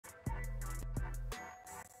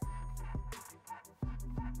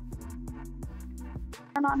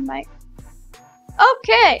turn on mic.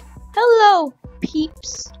 Okay, hello,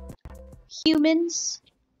 peeps, humans,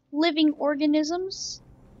 living organisms.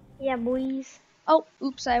 Yeah, boys. Oh,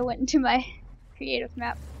 oops, I went into my creative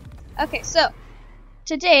map. Okay, so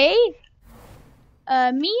today,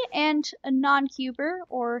 me and a non-cuber,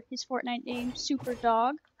 or his Fortnite name, Super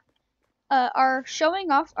Dog, are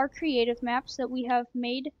showing off our creative maps that we have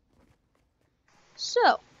made.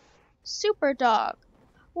 So, Super Dog,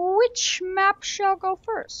 which map shall go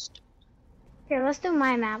first? Here, let's do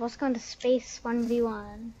my map. Let's go into space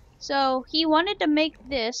 1v1. So, he wanted to make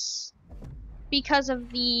this because of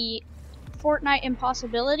the Fortnite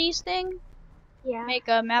impossibilities thing. Yeah. Make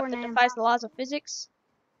a map that defies the laws of physics.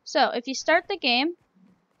 So, if you start the game,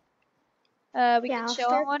 we can show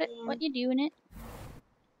him what you do in it.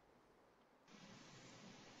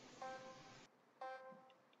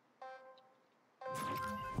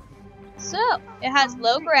 So, it has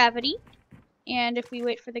low gravity, and if we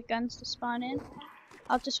wait for the guns to spawn in,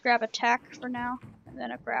 I'll just grab a tack for now, and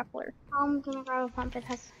then a grappler. I'm gonna grab a pump.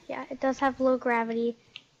 It does have low gravity.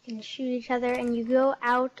 You can shoot each other, and you go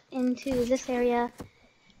out into this area,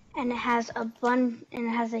 and it has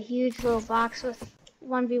a huge little box with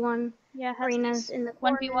 1v1 arenas in the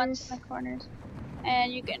corners. 1v1s in the corners.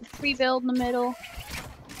 And you can free build in the middle,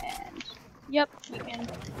 and yep, you can.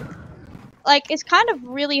 Like, it's kind of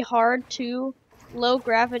really hard to low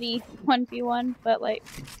gravity 1v1, but like.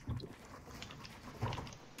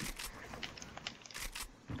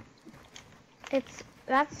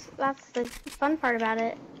 That's the fun part about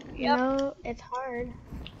it. Yep. You know, it's hard.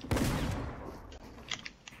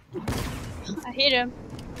 I hit him.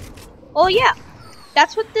 Oh yeah,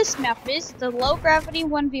 that's what this map is. The low gravity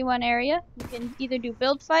 1v1 area. You can either do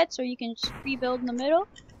build fights or you can just rebuild in the middle.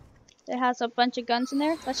 It has a bunch of guns in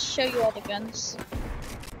there. Let's show you all the guns.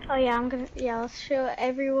 Oh yeah, let's show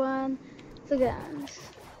everyone the guns.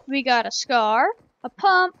 We got a Scar, a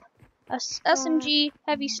Pump, a SMG,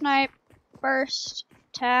 Heavy Snipe, Burst,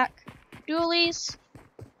 Tac, Dualies,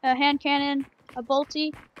 a Hand Cannon, a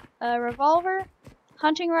Bolty, a Revolver,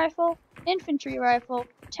 Hunting Rifle, Infantry Rifle,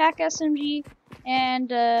 Tac SMG,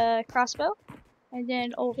 and a Crossbow. And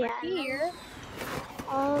then over here,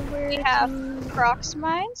 we have Crocs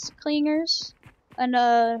Mines, Clingers, and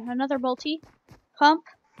another Bolty, Pump,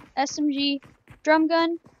 SMG, Drum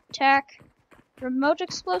Gun, Tac, Remote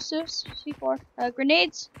Explosives, C4,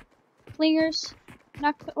 Grenades, Clingers,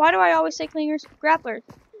 why do I always say Clingers? Grapplers.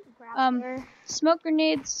 Smoke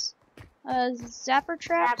Grenades, Zapper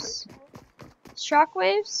Traps,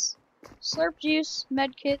 Shockwaves, Slurp Juice,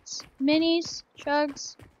 Medkits, Minis,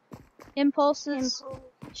 Chugs, Impulses,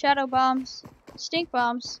 Shadow Bombs, Stink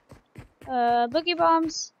Bombs, Boogie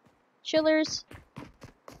Bombs, Chillers,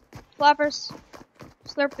 Floppers,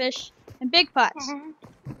 Slurpfish, and Big Pots.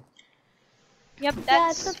 Yep,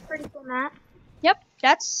 that's a pretty cool map. Yep,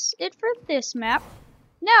 that's it for this map.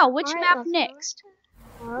 Now, which map next?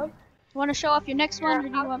 Want to show off your next one, or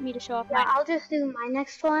do you want me to show off mine? Yeah, I'll just do my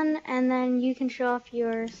next one, and then you can show off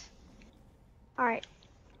yours. Alright.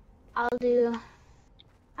 I'll do...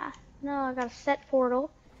 no, I got a set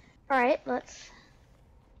portal. Alright,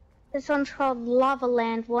 this one's called Lava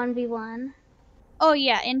Land 1v1. Oh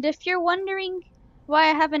yeah, and if you're wondering why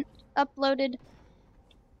I haven't uploaded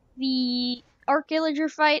the Arc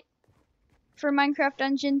Illager fight for Minecraft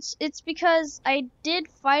Dungeons, it's because I did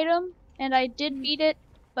fight him, and I did beat it,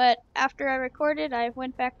 but after I recorded, I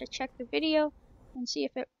went back to check the video and see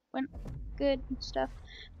if it went good and stuff.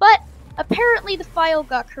 But apparently the file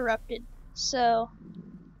got corrupted, so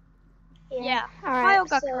yeah, file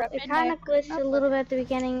got corrupted. It kind of glitched a little bit at the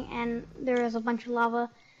beginning, and there was a bunch of lava.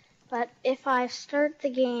 But if I start the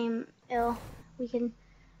game, we can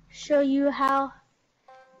show you how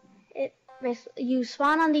you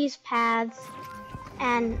spawn on these pads,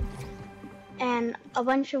 and a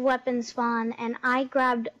bunch of weapons spawn, and I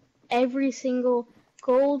grabbed every single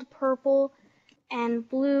gold, purple, and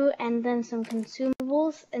blue, and then some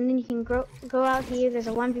consumables, and then you can go out here. There's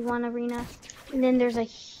a 1v1 arena, and then there's a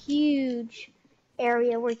huge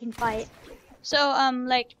area where you can fight. So,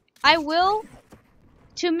 like, I will,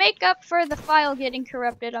 to make up for the file getting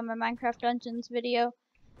corrupted on my Minecraft Dungeons video,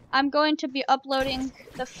 I'm going to be uploading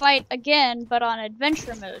the fight again, but on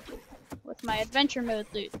adventure mode, with my adventure mode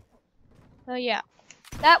loot. So yeah,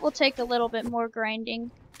 that will take a little bit more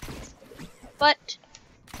grinding, but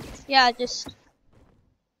yeah, just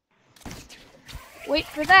wait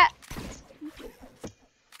for that.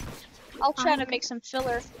 I'll try to make some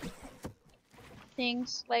filler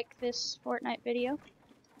things like this Fortnite video.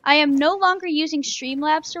 I am no longer using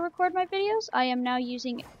Streamlabs to record my videos. I am now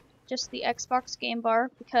using just the Xbox game bar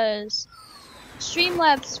because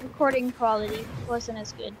Streamlabs recording quality wasn't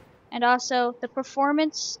as good. And also, the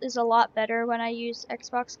performance is a lot better when I use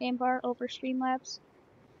Xbox Game Bar over Streamlabs.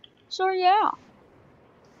 So yeah.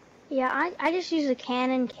 Yeah, I just use a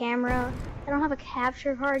Canon camera. I don't have a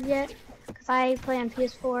capture card yet because I play on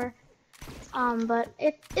PS4. But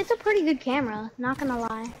it's a pretty good camera, not gonna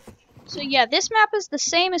lie. So yeah, this map is the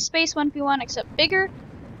same as Space 1v1 except bigger,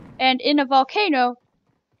 and in a volcano,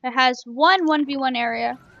 it has one 1v1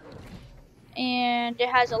 area, and it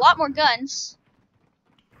has a lot more guns,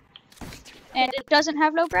 and it doesn't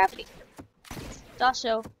have low gravity. It's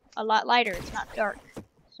also a lot lighter, it's not dark.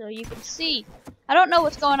 So you can see. I don't know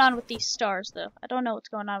what's going on with these stars though. I don't know what's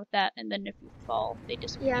going on with that, and then if you fall, they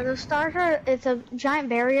disappear. Yeah, those stars it's a giant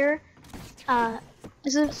barrier.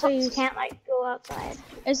 So you can't like go outside.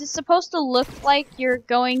 Is it supposed to look like you're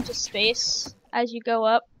going to space as you go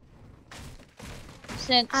up?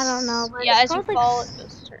 Since I don't know, but yeah, it's as you called, fall, like, it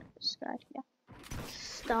goes to the sky. Yeah.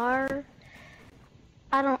 Star.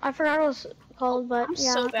 I forgot what it was called, but I'm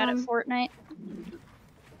yeah. so bad at Fortnite.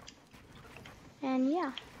 And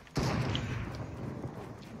yeah.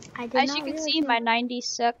 As you can see, my 90s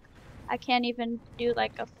suck. I can't even do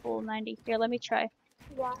like a full 90. Here, let me try.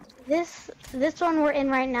 Yeah. This one we're in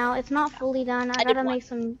right now, it's not fully done. I gotta make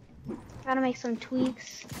some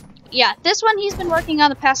tweaks. Yeah, this one he's been working on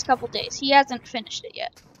the past couple days. He hasn't finished it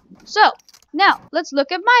yet. So, now, let's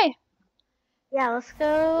look at my... Yeah, let's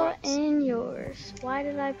go in yours. Why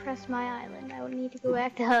did I press my island? I would need to go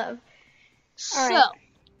back to hub. So,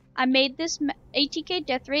 I made this a.k.a.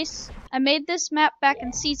 Death Race. I made this map back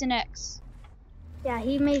in Season X. Yeah,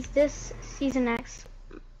 he made this Season X.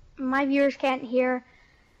 My viewers can't hear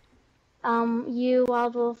you,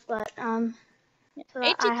 Wild Wolf, but so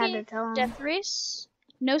I had to tell him. Death Race,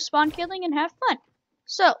 no spawn killing, and have fun.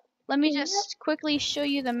 So, let me just quickly show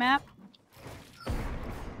you the map.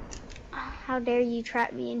 How dare you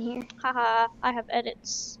trap me in here? Haha, I have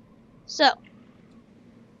edits. So,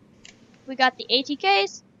 we got the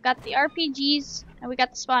ATKs, got the RPGs, and we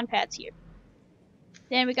got the spawn pads here.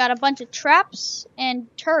 Then we got a bunch of traps and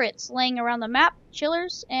turrets laying around the map,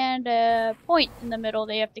 chillers, and a point in the middle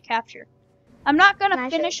they have to capture. I'm not gonna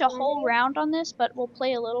finish a whole round on this, but we'll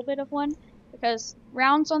play a little bit of one, because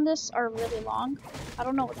rounds on this are really long. I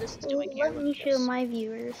don't know what this is doing here. Let me show my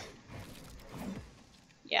viewers.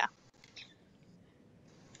 Yeah.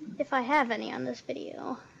 If I have any on this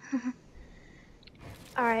video.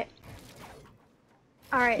 Alright,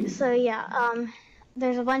 so yeah,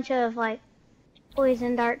 there's a bunch of like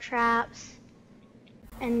poison dart traps,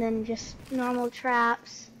 and then just normal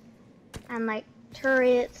traps, and like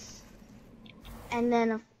turrets, and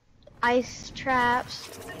then ice traps.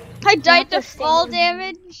 I died to fall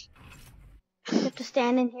damage. You have to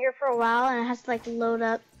stand in here for a while, and it has to like load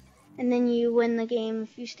up, and then you win the game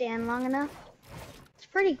if you stand long enough. It's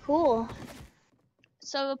pretty cool.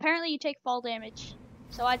 So apparently you take fall damage.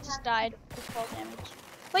 So I just died with fall damage.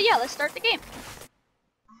 But yeah, let's start the game.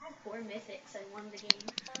 I had 4 mythics and won the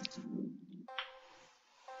game.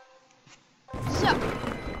 So,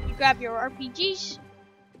 you grab your RPGs.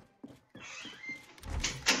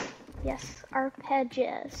 Yes,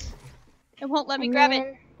 arpeggios. It won't let me grab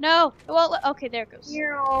it. No, it won't let. Okay, there it goes.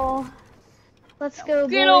 Let's go,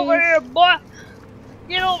 Get boys. over here, boy.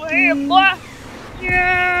 Get over here, boy.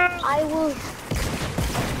 Yeah. I will.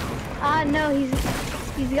 Ah, no,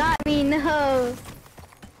 he's got me. No.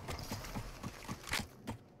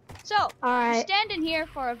 So, alright. you stand in here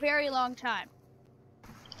for a very long time.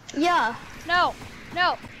 Yeah. No.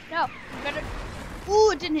 Better.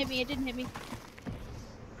 Ooh, it didn't hit me. It didn't hit me.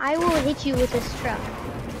 I will hit you with this truck.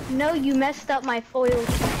 No, you messed up my foil.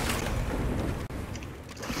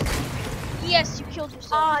 Yes, you killed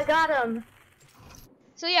yourself. Oh, I got him.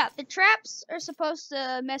 So yeah, the traps are supposed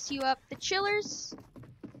to mess you up. The chillers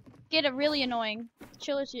get really annoying.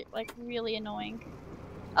 Chillers get like really annoying.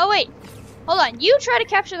 Oh wait, hold on. You try to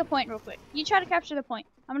capture the point real quick. You try to capture the point.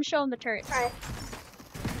 I'm gonna show them the turrets. Alright.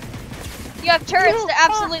 You have turrets that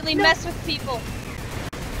absolutely mess with people.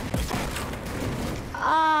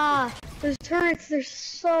 Ah, those turrets, they're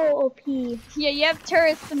so OP. Yeah, you have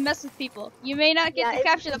turrets that mess with people. You may not get to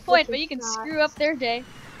capture the point, but you can screw up their day.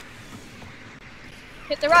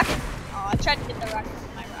 Hit the rocket. Oh, I tried to hit the rocket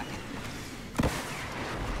with my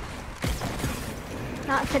rocket.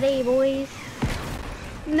 Not today, boys.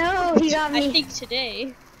 No, he got me. I think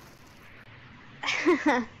today.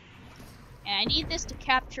 Yeah, I need this to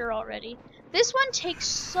capture already. This one takes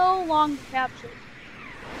so long to capture.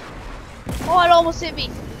 Oh, it almost hit me.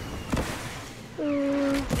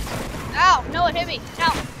 Ow, no, it hit me.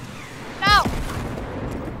 Ow. Ow.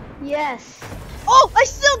 Yes. Oh, I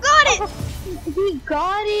still got it. He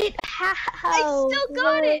got it. I How? still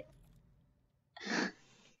got What? it!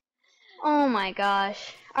 Oh my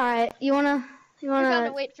gosh. Alright, you I gotta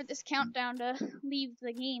wanna, wait for this countdown to leave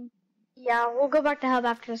the game. yeah, we'll go back to hub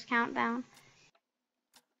after this countdown.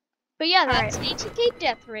 But yeah, Alright. that's a.k.a.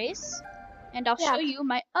 Death Race. And I'll Yeah. show you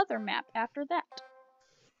my other map after that.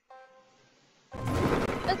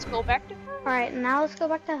 Let's go back to hub. Alright, now let's go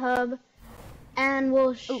back to hub. And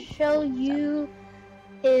we'll show you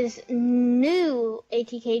his new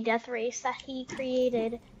a.k.a. Death Race that he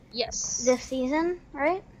created Yes. this season,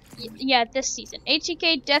 right? Yeah, this season.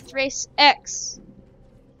 a.k.a. Death Race X.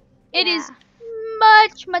 It Yeah. is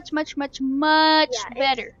much, much, much, much, much Yeah,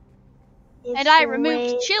 better. It's And I way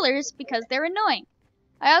removed chillers because they're annoying.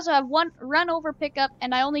 I also have one run over pickup,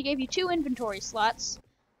 and I only gave you 2 inventory slots.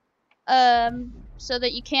 So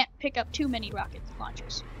that you can't pick up too many rocket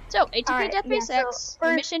launchers. So, a.k.a. Alright, Death yeah, Race so X, your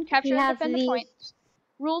first mission, he capture and has defend the these points.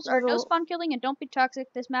 Rules are no little, spawn killing and don't be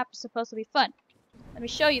toxic. This map is supposed to be fun. Let me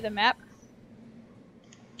show you the map.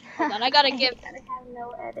 Hold on, I gotta give have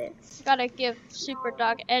no edits. Super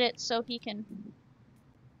Dog edits so he can,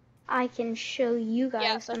 I can show you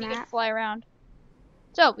guys so the he can map. fly around.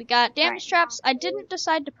 So, we got damage Alright, traps. I didn't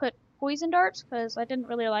decide to put poison darts because I didn't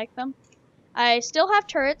really like them. I still have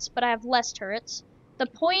turrets, but I have less turrets. The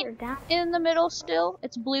point we're down. in the middle still,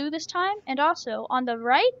 it's blue this time, and also on the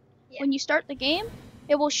right, when you start the game,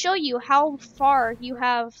 it will show you how far you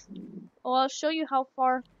have, well, I'll show you how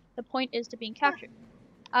far the point is to being captured.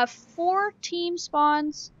 4 team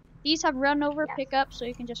spawns. These have run over pickup, so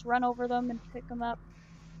you can just run over them and pick them up.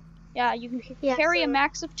 Yeah, you can carry a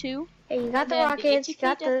max of 2. Hey, you got And the then rockets, you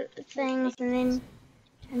got ATK the things, and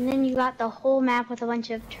then you got the whole map with a bunch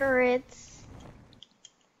of turrets,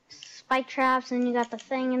 spike traps, and you got the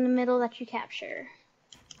thing in the middle that you capture.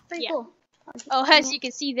 Pretty cool. Oh, as you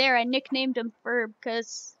can see there, I nicknamed him Ferb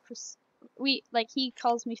because he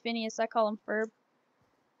calls me Phineas, I call him Ferb.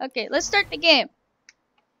 Okay, let's start the game.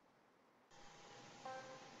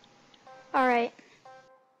 Alright.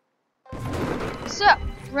 So,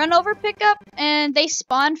 run over pickup, and they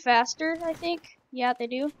spawn faster, I think. Yeah, they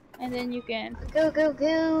do. And then you can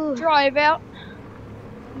Go. drive out.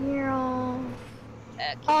 You're all...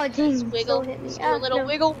 Okay, Oh, jeez, wiggle. still hit me. Let's do a little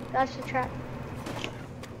wiggle. That's the trap.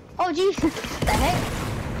 Oh, jeez. The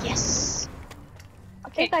heck? Yes. I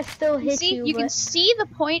Okay. think I still hit you, You can see the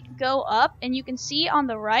point go up, and you can see on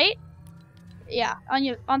the right. Yeah,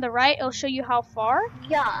 on the right, it'll show you how far.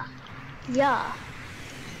 Yeah.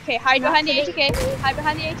 Okay, hide behind the ATK. Hide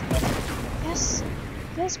behind the ATK. Yes.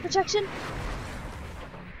 Yes, protection.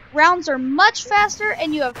 Rounds are much faster,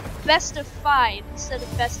 and you have best of 5 instead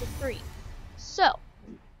of best of 3. So,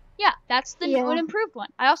 yeah, that's the new and improved one.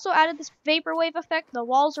 I also added this vaporwave effect. The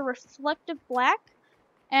walls are reflective black,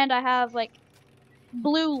 and I have like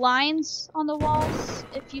blue lines on the walls.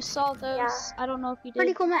 If you saw those, I don't know if you did.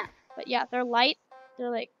 Pretty cool map. But yeah, they're light.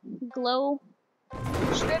 They're like glow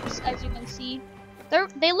strips, as you can see.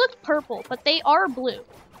 They look purple, but they are blue.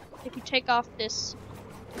 If you take off this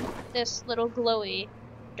little glowy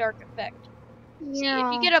dark effect. See,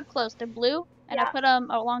 if you get up close, they're blue, and I put them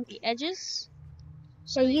along the edges.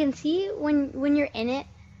 So you can see when you're in it,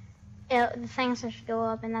 the things start to go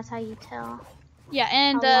up, and that's how you tell. Yeah,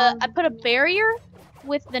 and I put a barrier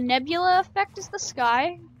with the nebula effect as the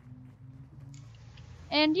sky.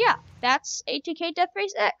 And yeah, that's a.k.a. Death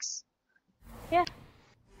Race X. Yeah.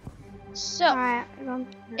 So,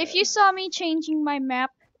 if you saw me changing my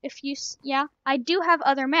map, I do have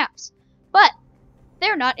other maps, but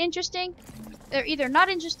they're not interesting. They're either not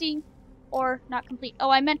interesting or not complete. Oh,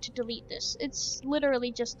 I meant to delete this. It's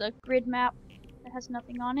literally just a grid map that has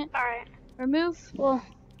nothing on it. Alright. Remove. Well.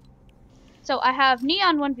 So I have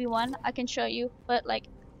Neon 1v1, I can show you, but like,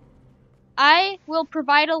 I will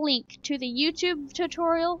provide a link to the YouTube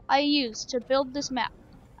tutorial I used to build this map.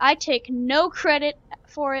 I take no credit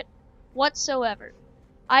for it whatsoever.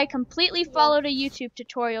 I completely followed a YouTube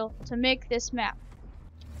tutorial to make this map.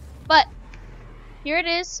 But, here it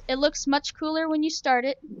is. It looks much cooler when you start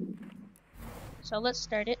it. So let's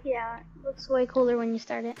start it. Yeah, it looks way cooler when you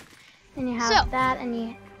start it. And you have that,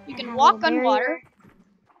 and you can walk on water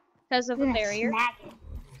because of a barrier.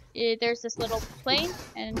 There's this little plane,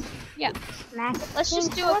 and yeah. Let's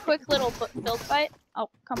just do a quick little build fight. Oh,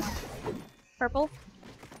 come on. Purple.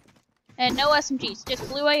 And no SMGs, just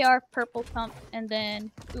blue AR, purple pump, and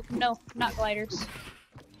then, no, not gliders.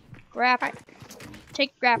 Grappler.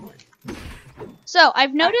 Take grappler. So,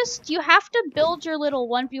 I've noticed you have to build your little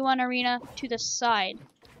 1v1 arena to the side.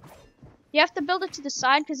 You have to build it to the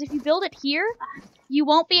side, because if you build it here, you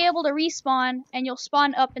won't be able to respawn, and you'll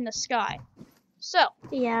spawn up in the sky. So,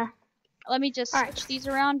 let me just switch these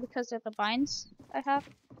around because of the binds I have.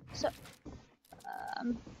 So,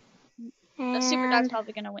 the super dog's And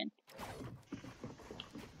probably gonna win.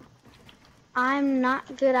 I'm not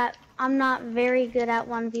very good at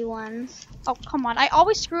 1v1s. Oh, come on. I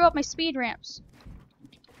always screw up my speed ramps.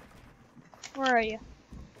 Where are you?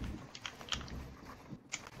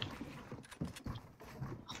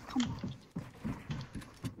 Oh, come on.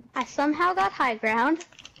 I somehow got high ground.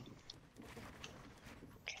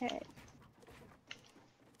 Okay.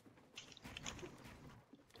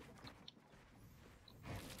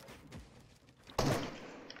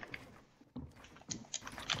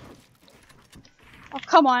 Oh,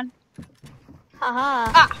 come on.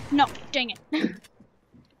 Haha. Ah, no, dang it.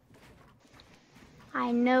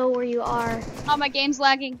 I know where you are. Oh, my game's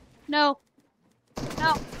lagging. No.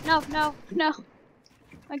 No, no, no, no.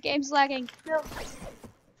 My game's lagging. No.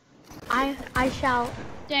 I shall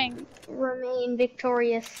Dang. remain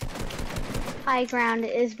victorious. High ground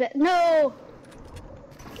is no.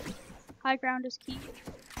 High ground is key.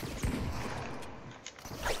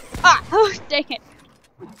 Ah, oh, dang it.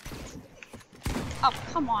 Oh,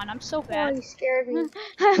 come on. I'm so Oh, bad. you scared me.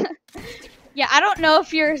 Yeah, I don't know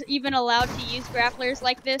if you're even allowed to use grapplers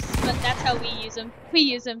like this, but that's how we use them. We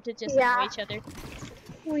use them to just annoy each other.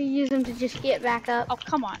 We use them to just get back up. Oh,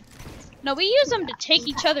 come on. No, we use them to take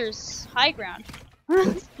each other's high ground.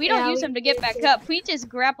 We don't use them to get back up. We just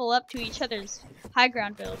grapple up to each other's high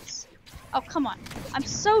ground builds. Oh, come on. I'm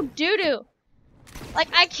so doo-doo. Like,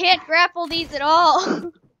 I can't grapple these at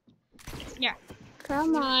all. Yeah.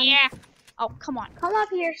 Come on. Yeah. Oh, come on. Come up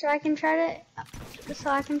here so I can try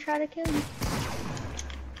to kill you.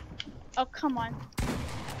 Oh, come on.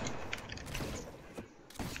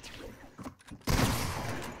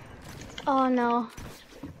 Oh no.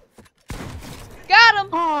 Got him!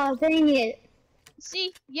 Oh, dang it.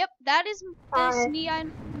 See, yep, that is this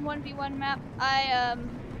Neon 1v1 map.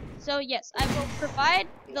 So yes, I will provide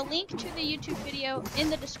the link to the YouTube video in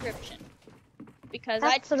the description. Because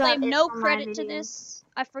I claim no credit to this.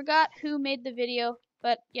 I forgot who made the video,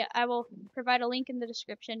 but yeah, I will provide a link in the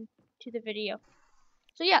description to the video.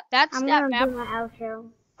 So yeah, that's that map. I'm gonna do my outro.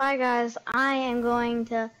 Bye guys, I am going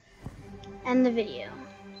to end the video.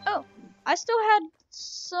 Oh, I still had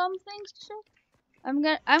some things to say.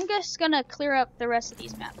 I'm just gonna clear up the rest of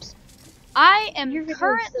these maps. I am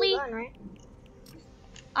currently right?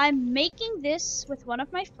 I'm making this with one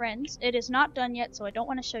of my friends. It is not done yet, so I don't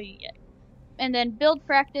want to show you yet. And then build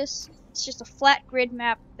practice. It's just a flat grid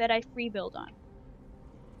map that I free build on.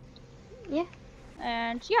 Yeah.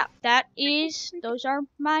 And yeah, those are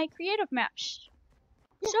my creative maps.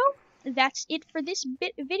 Yeah. So that's it for this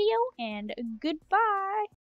video, and goodbye.